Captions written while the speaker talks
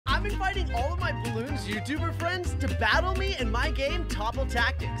I've been inviting all of my Bloons YouTuber friends to battle me in my game, Topple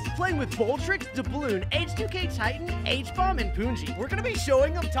Tactics. Playing with Boltrix, Bloon, H2K Titan, H-Bomb, and Punji. We're gonna be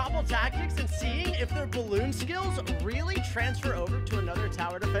showing them Topple Tactics and seeing if their Bloon skills really transfer over to another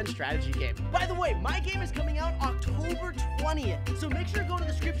tower defense strategy game. By the way, my game is coming out October 20th, so make sure to go to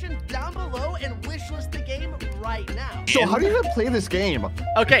the description down below and wishlist the game right now. So how do you even play this game?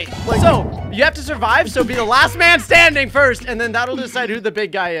 Okay, so you have to survive, so be the last man standing first, and then that'll decide who the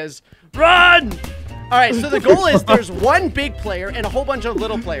big guy is. Run! All right, so the goal is there's one big player and a whole bunch of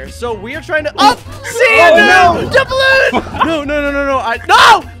little players. So we are trying to. Oh, see you, no! Bloon! No, no, no, no, no!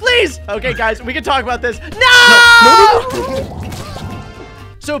 No, please! Okay, guys, we can talk about this. No!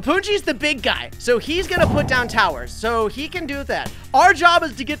 So Punji's the big guy, so he's gonna put down towers, so he can do that. Our job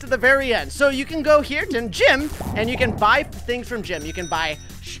is to get to the very end. So you can go here to gym, and you can buy things from gym. You can buy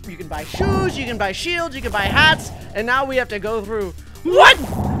shoes, you can buy shields, you can buy hats, and now we have to go through. What?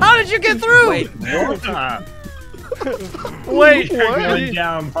 How did you get through? Wait, what? Wait, You're going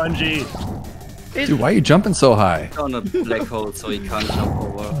down, Punji. Dude, why are you jumping so high? On a black hole, so he can't jump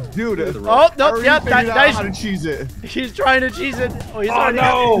over. Dude, oh, no, yeah, nice. How to cheese it. He's trying to cheese it. Oh, he's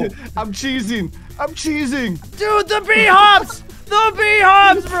no! I'm cheesing. I'm cheesing. Dude, the bee hops! The bee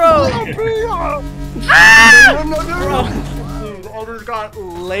hops, bro! The bee hops! Ah! No, no, no, bro. Dude, I just got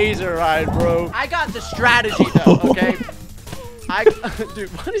laser eyed, bro. I got the strategy, though, okay? Dude,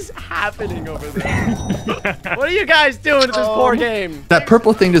 what is happening over there? What are you guys doing to this poor game? That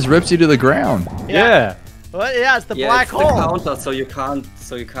purple thing just rips you to the ground. Yeah. Well, yeah, it's the black it's hole. the counter, so you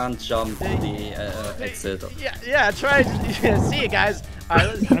can't jump the exit. Yeah, try. Yeah, see you guys. All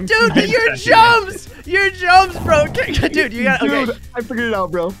right, dude, your jumps, bro. Dude, you got. Okay. Dude, I figured it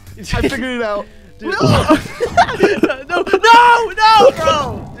out, bro. I figured it out. Dude. No,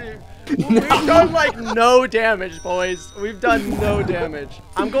 bro. Dude. We've done like no damage, boys. We've done no damage.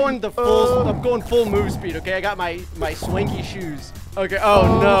 I'm going full move speed, okay? I got my swanky shoes. Okay,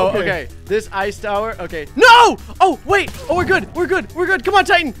 oh no, okay. This ice tower, okay. No! Oh, wait! Oh, we're good, we're good, we're good. Come on,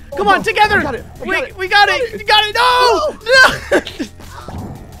 Titan. Come on, together! We got it! You got it! No!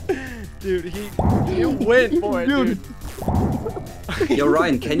 Dude, he went for it, dude. Yo,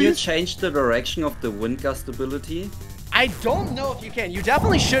 Ryan, can you change the direction of the wind gust ability? I don't know if you can. You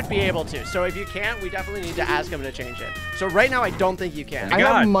definitely should be able to. So if you can't, we definitely need to ask him to change it. So right now, I don't think you can. I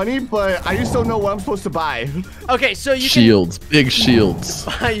have money, but I just don't know what I'm supposed to buy. Okay, so you shields, big shields.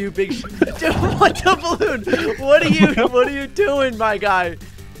 Buy you big shields. Dude, what the Bloon? What are you doing, my guy?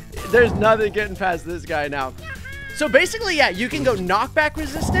 There's nothing getting past this guy now. So basically, yeah, you can go knockback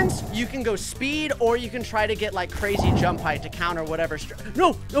resistance, you can go speed, or you can try to get like crazy jump height to counter whatever.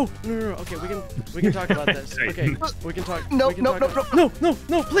 No. Okay, we can talk about this. Okay, we can talk. No,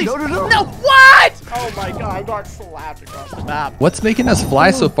 please. No. What? Oh my god, I got slapped across the map. What's making us fly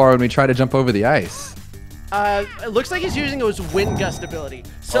so far when we try to jump over the ice? It looks like he's using his wind gust ability.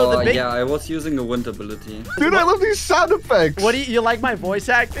 So the big... yeah, I was using a wind ability. Dude, I love these sound effects. What do you like my voice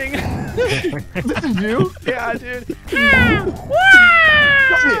acting? This is you? Yeah, dude.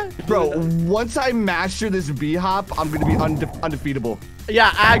 Bro, once I master this bee hop, I'm gonna be undefeatable.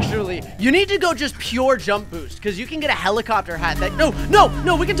 Yeah, actually, you need to go just pure jump boost because you can get a helicopter hat. That no,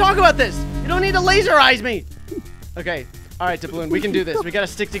 we can talk about this. You don't need to laser eyes me. Okay, all right, Bloon, we can do this. We gotta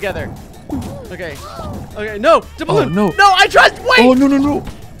stick together. Okay, no, Bloon. Oh, no, I trust. Wait. Oh no.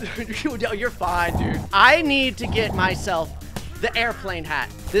 You're fine, dude. I need to get myself the airplane hat.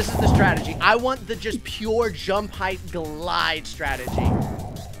 This is the strategy. I want the just pure jump height glide strategy.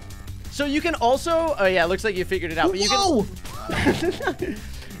 So you can also, oh yeah, it looks like you figured it out. But you can.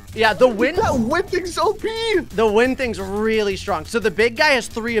 Yeah, the wind. That wind thing's OP. The wind thing's really strong. So the big guy has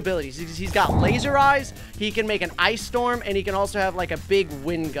 3 abilities. He's got laser eyes. He can make an ice storm, and he can also have like a big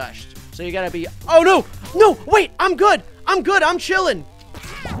wind gust. So you gotta be. Oh no, wait, I'm good. I'm chilling.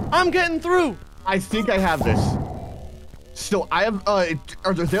 I'm getting through. I think I have this. So I have.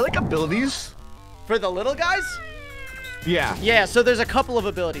 Are there like abilities for the little guys? Yeah. Yeah. So there's a couple of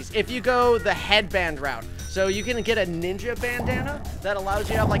abilities. If you go the headband route. So you can get a ninja bandana that allows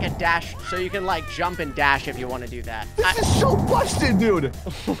you to have like a dash, so you can like jump and dash if you want to do that. This is so busted, dude.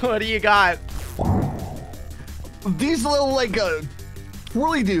 What do you got? These little like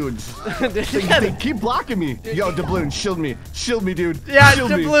twirly dudes. they keep blocking me. Yo, Bloon, shield me, dude. Yeah, shield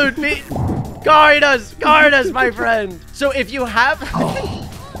Bloon, guard us, my friend. So if you have,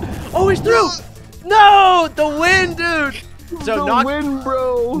 oh, he's through. No, the wind, dude. So win,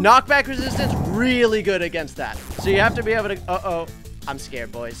 bro. Knockback resistance, really good against that. So you have to be able to. I'm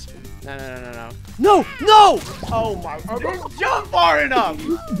scared, boys. No! Oh my! I didn't jump far enough.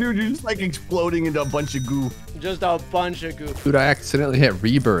 Dude, you're just like exploding into a bunch of goo. Just a bunch of goop. Dude, I accidentally hit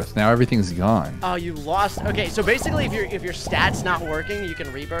rebirth. Now everything's gone. Oh, you lost. Okay, so basically, if your stats not working, you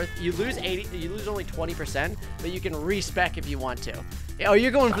can rebirth. You lose only 20%, but you can respec if you want to. Oh,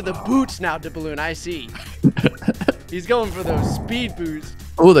 you're going for the boots now, Bloon. I see. He's going for those speed boots.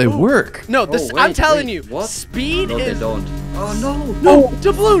 Oh, they work. No, this wait, I'm telling you, what? speed No, is. they don't. Oh no! No,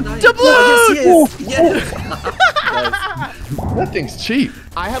 Bloon, Bloon. Oh, yes! That thing's cheap.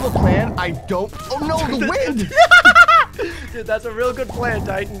 I have a plan. I don't. Oh no, the wind! Dude, that's a real good plan,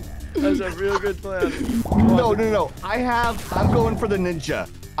 Titan. That's a real good plan. No. I'm going for the ninja.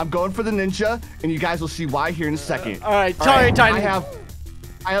 I'm going for the ninja, and you guys will see why here in a second. All right, sorry, Titan.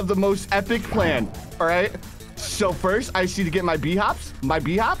 I have the most epic plan. All right. So first, I see to get my B-hops.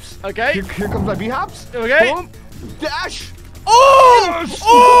 Okay. Here comes my B-hops. Okay. Boom. Dash. Oh! Yes!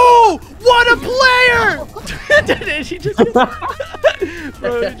 Oh! What a player! He just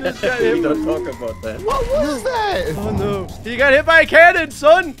Bro, he just got hit. We don't talk about that. What was that? Oh no. He got hit by a cannon,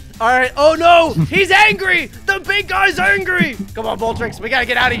 son. All right. Oh no. He's angry. The big guy's angry. Come on, Boltrix. We gotta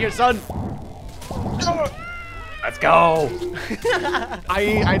get out of here, son. Let's go.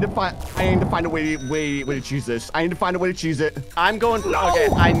 I need to find a way to choose this. I need to find a way to choose it. I'm going. Okay,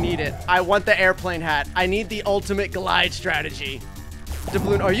 I need it. I want the airplane hat. I need the ultimate glide strategy.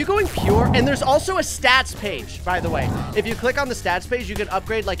 Bloon, are you going pure? And there's also a stats page, by the way. If you click on the stats page, you can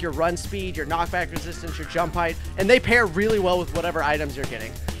upgrade like your run speed, your knockback resistance, your jump height, and they pair really well with whatever items you're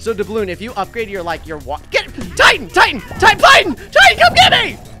getting. So Bloon, if you upgrade your get Titan, come get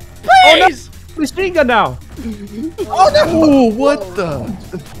me, please. Machine gun now. Oh, what the?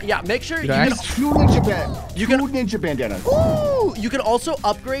 Yeah, make sure Did you I can. Two ninja bandanas. Ooh, you can also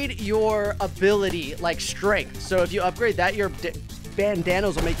upgrade your ability, like strength. So if you upgrade that, your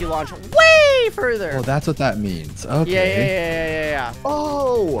bandanas will make you launch way further. Oh, that's what that means. Okay. Yeah.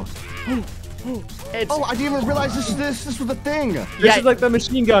 Oh. It's, Oh, I didn't even realize this was a thing. This is like the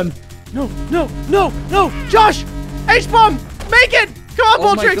machine gun. No, Josh, H-bomb, make it. Come on,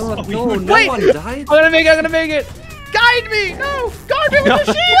 Oh my Boltrix. god, no, Wait. no one died. I'm gonna make it. Guide me. No, guard me with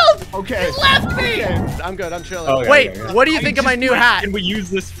the shield. Okay. You left me. Okay. I'm good. I'm chilling. Okay, Wait, okay. what do you think of my new hat? Can we use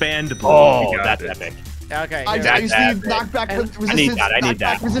this fan to blow? Oh, that's epic. Okay. I here. just need knockback resistance. I need that.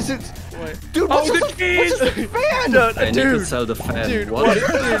 Knockback resistance. Wait. Dude, what's this fan? I need to sell the fan. Dude, what? Dude.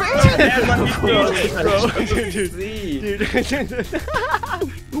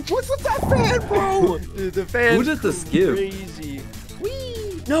 What's with that fan, bro? Dude, the fan. Who did the skip? Crazy.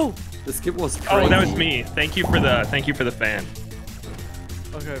 Whee! No. The skip was crazy. Oh, that was me. Thank you for the fan.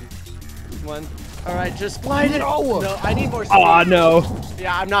 Okay. One. All right, just glide it. No. No, I need more speed. Oh no.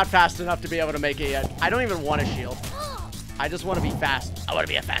 Yeah, I'm not fast enough to be able to make it yet. I don't even want a shield. I just want to be fast. I want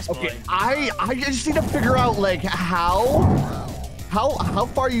to be a fast boy. I just need to figure out like how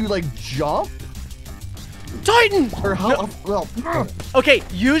far you like jump Titan! or how well. Okay,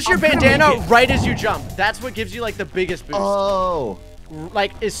 use your I'm gonna bandana make it. right as you jump. That's what gives you like the biggest boost. Oh,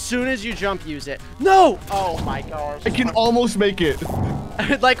 Like as soon as you jump, use it. No! Oh my gosh. I can almost make it.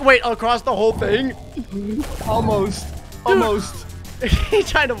 Like wait, across the whole thing? Almost. He's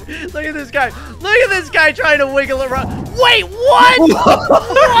trying to look at this guy. Look at this guy trying to wiggle around. Wait, what?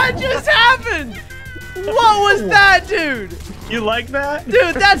 What just happened? What was that, dude? You like that?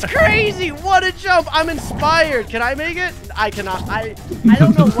 Dude, that's crazy. What a jump. I'm inspired. Can I make it? I cannot. I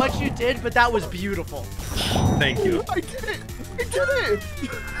don't know what you did, but that was beautiful. Thank you. I did it.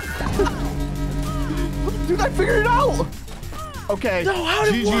 Dude, I figured it out. Okay. No, how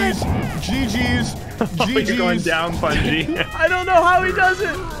did what? GG's. Oh, you're going down, Bungie. I don't know how he does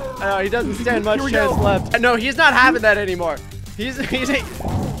it. He doesn't stand much chance left. No, he's not having that anymore. He's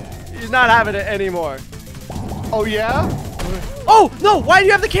not having it anymore. Oh yeah? Oh, no, why do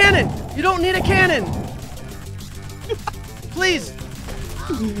you have the cannon? You don't need a cannon. Please.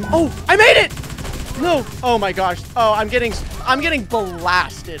 Oh, I made it. No. Oh my gosh. Oh, I'm getting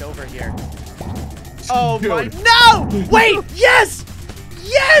blasted over here. Oh my. No! Wait, yes!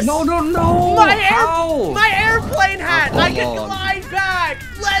 Yes! No! My How? my airplane hat! Oh, I can come on. glide back!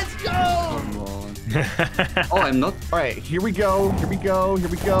 Let's go! Come on. Oh, I'm not. All right, here we go.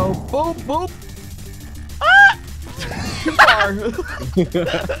 Boom, boom.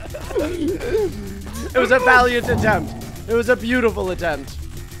 It was a valiant attempt. It was a beautiful attempt.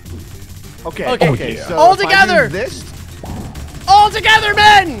 Okay. Okay. So All if I do together. This. All together,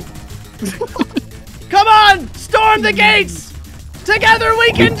 men! Come on! Storm the gates! Together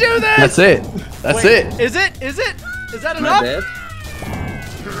we can do this! That's it. That's Wait, it. Is it? Is that Am I enough?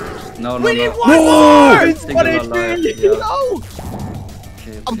 dead? No. We need no. one more! Still What alive, HP? yeah. No.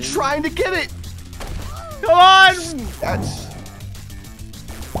 Okay, I'm okay. trying to get it. Come on! That's.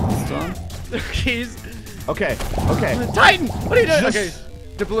 Done. Okay. Okay. Titan, what are you doing? Just- Okay,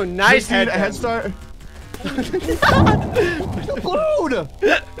 the Bloon, nice Just need head. a head start. Bloon!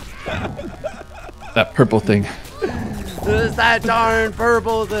 That purple thing. This that darn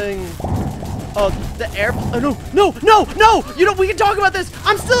purple thing. Oh, the air. Oh, no, no, no, no! You know, we can talk about this.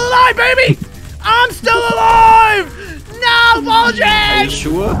 I'm still alive, baby! I'm still alive! No, Baldrick! Are you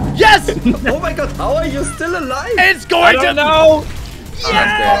sure? Yes! Oh my god, how are you still alive? It's going to. know.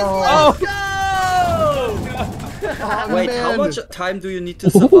 Yes! Oh. Let's go! Wait, man. how much time do you need to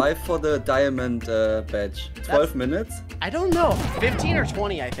survive for the diamond badge? 12 minutes? I don't know. 15 or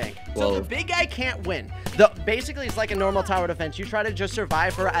 20, I think. So Whoa. the big guy can't win. Basically, it's like a normal tower defense. You try to just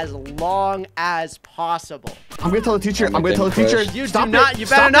survive for as long as possible. I'm gonna tell the teacher. Oh, I'm gonna tell the teacher. You Stop do not. it. You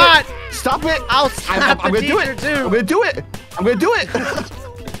better Stop not. it. Stop it. I'll slap I'm the gonna do teacher it. too. I'm gonna do it. I'm gonna do it.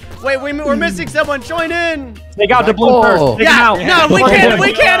 Wait, we're missing someone. Join in. Take out the Bloon Oh. first. Take him Yeah, out. no, we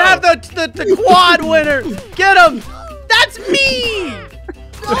can't have the quad winner. Get him. That's me.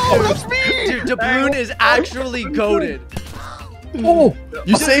 No, that's me. Dude, the Bloon is actually goated. Oh,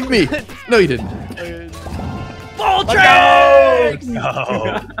 you saved me. No, you didn't. Boltrix!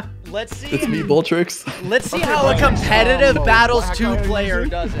 No. Let's see. It's me, Boltrix. Let's see how a competitive Battles 2 player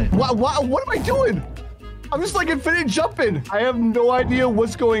does it. What am I doing? I'm just like infinite jumping. I have no idea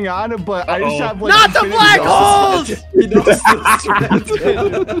what's going on, but I just have like Not the infinite black jumps.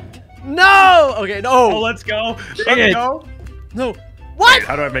 holes! No! Okay, Oh, no. let's go. it. Let's go. No. What?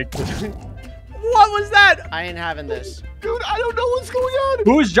 How do I make this? What was that? I ain't having this. Dude, I don't know what's going on.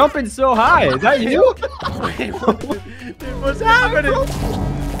 Who's jumping so high? Is that you? Dude, what's happening?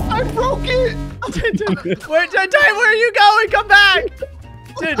 I broke it. Where are you going? Come back!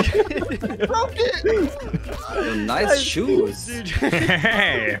 Dude. Broke it. Oh, nice shoes. Dude.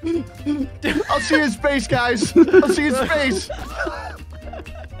 Hey. I'll see his face, guys. I'll see his face.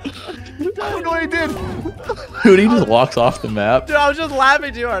 I don't know what I did. Dude, he just walks off the map. Dude, I was just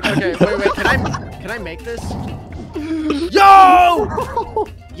laughing too hard. Okay, wait. Can I make this? Yo!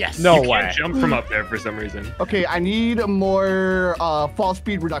 Yes. No You way. can't jump from up there for some reason. Okay, I need more fall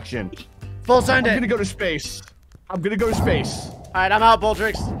speed reduction. Full send I'm it. gonna go to space. I'm gonna go to space. All right, I'm out,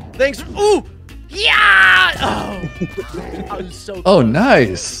 Boltrix. Thanks. Ooh! Yeah! Oh, I was so. Oh,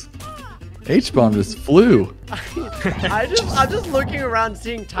 nice. H-bomb just flew. I'm just looking around,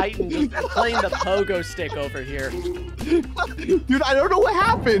 seeing Titan just playing the pogo stick over here. Dude, I don't know what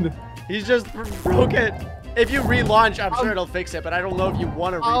happened. He's just broke it. If you relaunch, I'm sure it'll fix it, but I don't know if you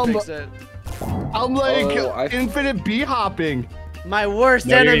want to refix it. I'm like Oh, infinite bee hopping. My worst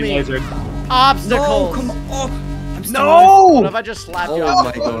No, you're enemy. getting lasered. Obstacles. No, come on. I'm still What No! if I just slap you Oh off?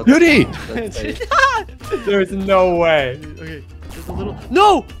 my god. Tewtiy! That's safe. There's no way. Okay, just a little.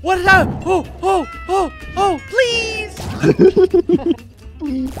 No! What is that? Oh, please!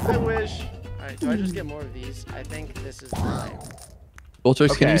 I wish. Alright, do I just get more of these? I think this is the way. Boltrix,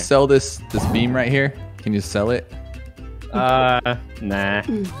 can Okay. you sell this beam right here? Can you sell it? Nah.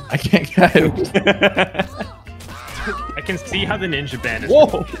 I can't get it. I can see how the ninja band is.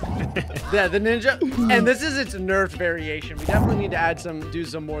 Whoa! Yeah, the ninja, and this is its nerfed variation. We definitely need to do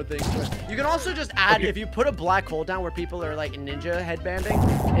some more things to it. You can also just add, if you put a black hole down where people are like ninja headbanding,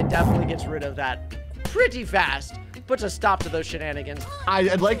 it definitely gets rid of that pretty fast. Puts a stop to those shenanigans.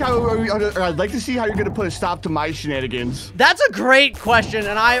 I'd like to see how you're gonna put a stop to my shenanigans. That's a great question,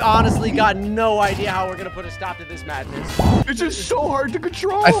 and I honestly got no idea how we're gonna put a stop to this madness. It's just so hard to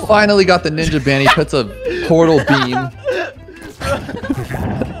control. I finally got the ninja band. He puts a portal beam.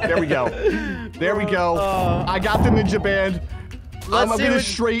 There we go. There we go. I got the ninja band. Let's I'm see gonna what-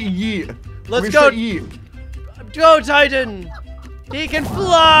 straight yeet. Let's I'm go. gonna straight yeet. Go, Titan! He can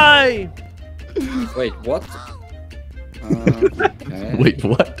fly! Wait, what? Okay. Wait,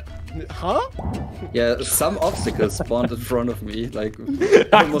 what? Huh? Yeah, some obstacles spawned in front of me, like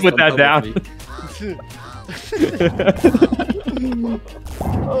I almost put on that top of down. me.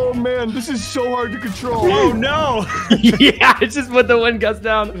 Oh man, this is so hard to control. Oh no! Yeah, it's just when the wind gusts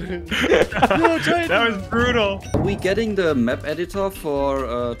down. That was brutal. Are we getting the map editor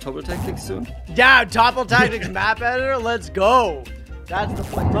for Topple Tactics soon? Yeah, Topple Tactics map editor, let's go. That's the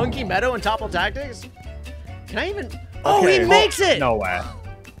play. Monkey Meadow and Topple Tactics? Can I even? Oh, Okay. he makes it! No way.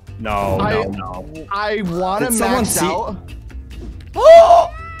 No. I want to Did someone max see- out.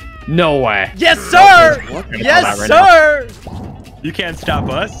 Oh! No way. Yes, sir! What? Yes, Right sir! You can't stop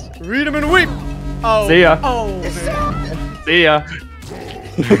us. Read him and weep! Oh. See ya. Oh. See ya.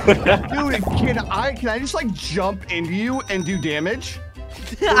 Dude, can I just like jump into you and do damage?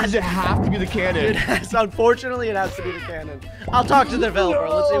 Or does it have to be the cannon? It has, unfortunately, it has to be the cannon. I'll talk to the developer.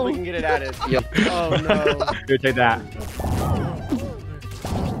 Let's see if we can get it added. Yep. Oh, no. Here, take that.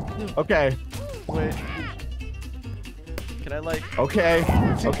 Okay. Wait. Can I like? Okay.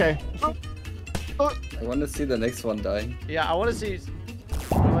 Okay. I want to see the next one die. Yeah, I want to see.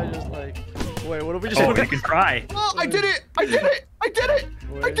 What am I just like? Wait, what are we just? Oh, you can try. Oh, I did it! I did it! I did it!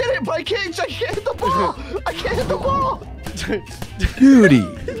 I did it! But I can't hit the ball! I can't hit the ball! Tewtiy.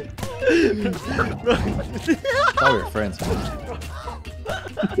 Thought we were friends.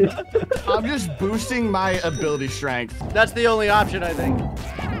 I'm just boosting my ability strength. That's the only option, I think.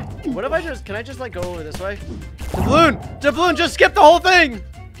 What if I just? Can I just like go over this way? Bloon, just skip the whole thing.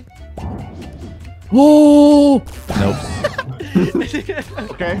 Oh. Nope.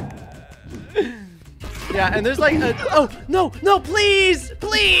 Okay. Yeah, and there's like a, oh no, please.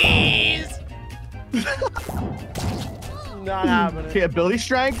 Not happening. Okay, ability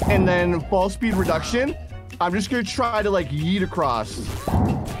strength and then fall speed reduction. I'm just gonna try to like yeet across.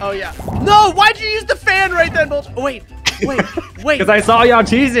 Oh yeah. No, why'd you use the fan right then, Bulge? Oh, wait. Because I saw y'all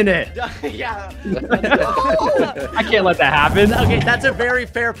cheesing it. Yeah. I can't let that happen. Okay, that's a very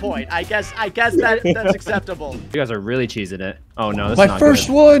fair point. I guess that's acceptable. You guys are really cheesing it. Oh no, this My is not first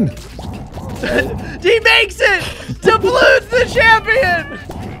good. one. He makes it! Toble's the champion!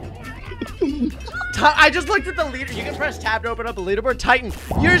 I just looked at the leader. You can press tab to open up a leaderboard. Titan,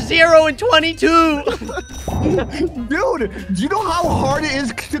 you're 0 and 22. Dude, do you know how hard it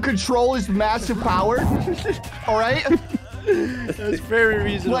is to control his massive power? All right? That's very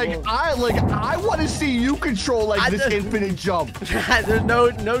reasonable. I want to see you control like this infinite jump. There's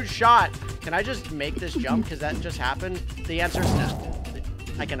no shot. Can I just make this jump? Because that just happened. The answer is no.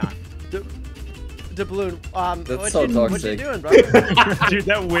 I cannot. The Bloon. That's so toxic. What you doing, bro? Dude,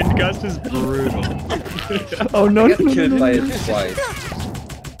 that wind gust is brutal. Oh no! I got killed by it twice.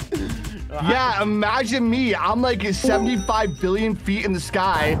 Yeah, imagine me. I'm like 75 billion feet in the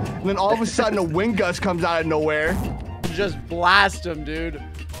sky, and then all of a sudden a wind gust comes out of nowhere. Just blast him, dude.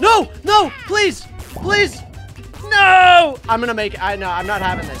 No, please. No! I'm gonna make it. I'm not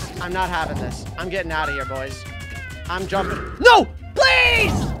having this. I'm not having this. I'm getting out of here, boys. I'm jumping. No,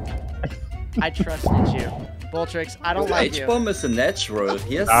 please! I trusted you. Boltrix, I don't like you. H-bomb is a natural.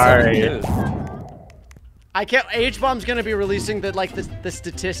 He has Sorry. 7 kills. I can't. H-bomb's gonna be releasing the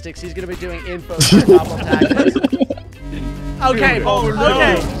statistics. He's gonna be doing info for Topple Tactics. Okay. Oh,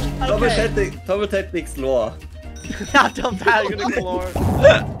 no. Okay. Topple Tactics lore. Topple Tactics lore.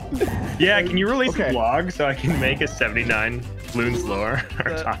 Yeah, can you release Okay. a vlog so I can make a 79 Bloons lore?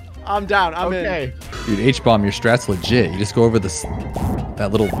 I'm down. I'm in. Dude, H-bomb, your strat's legit. You just go over that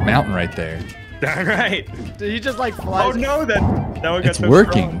little mountain right there. All right. Dude, he just like flies. Oh no, that one got It's so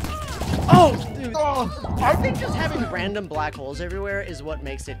working. strong. Oh, dude. I think just having random black holes everywhere is what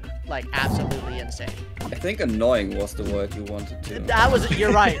makes it like absolutely insane. I think annoying was the word you wanted to.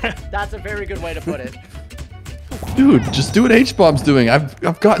 You're right. That's a very good way to put it. Dude, just do what H-bomb's doing. I've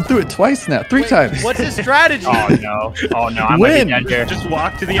gotten through it twice now, 3 times. What's his strategy? Oh no! Oh no! I'm Win. dead here. Just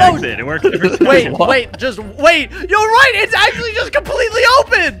walk to the exit. It works every time. Wait, just wait. You're right. It's actually just completely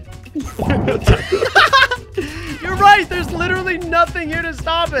open. You're right. There's literally nothing here to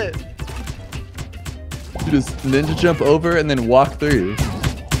stop it. You just ninja jump over and then walk through.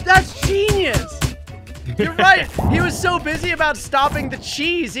 That's genius. You're right. He was so busy about stopping the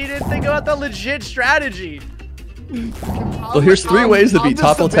cheese, he didn't think about the legit strategy. Well, here's 3 ways to beat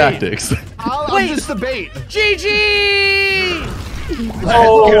Topple Tactics. I'm just the bait. GG!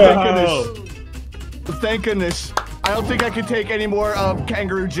 Oh, Thank goodness. I don't think I can take any more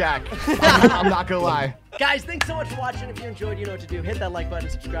Kangaroo Jack. I'm not gonna lie. Guys, thanks so much for watching. If you enjoyed, you know what to do. Hit that like button,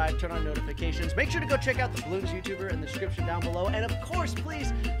 subscribe, turn on notifications. Make sure to go check out the Bloons YouTuber in the description down below. And of course,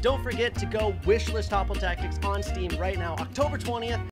 please don't forget to go wishlist Topple Tactics on Steam right now, October 20th.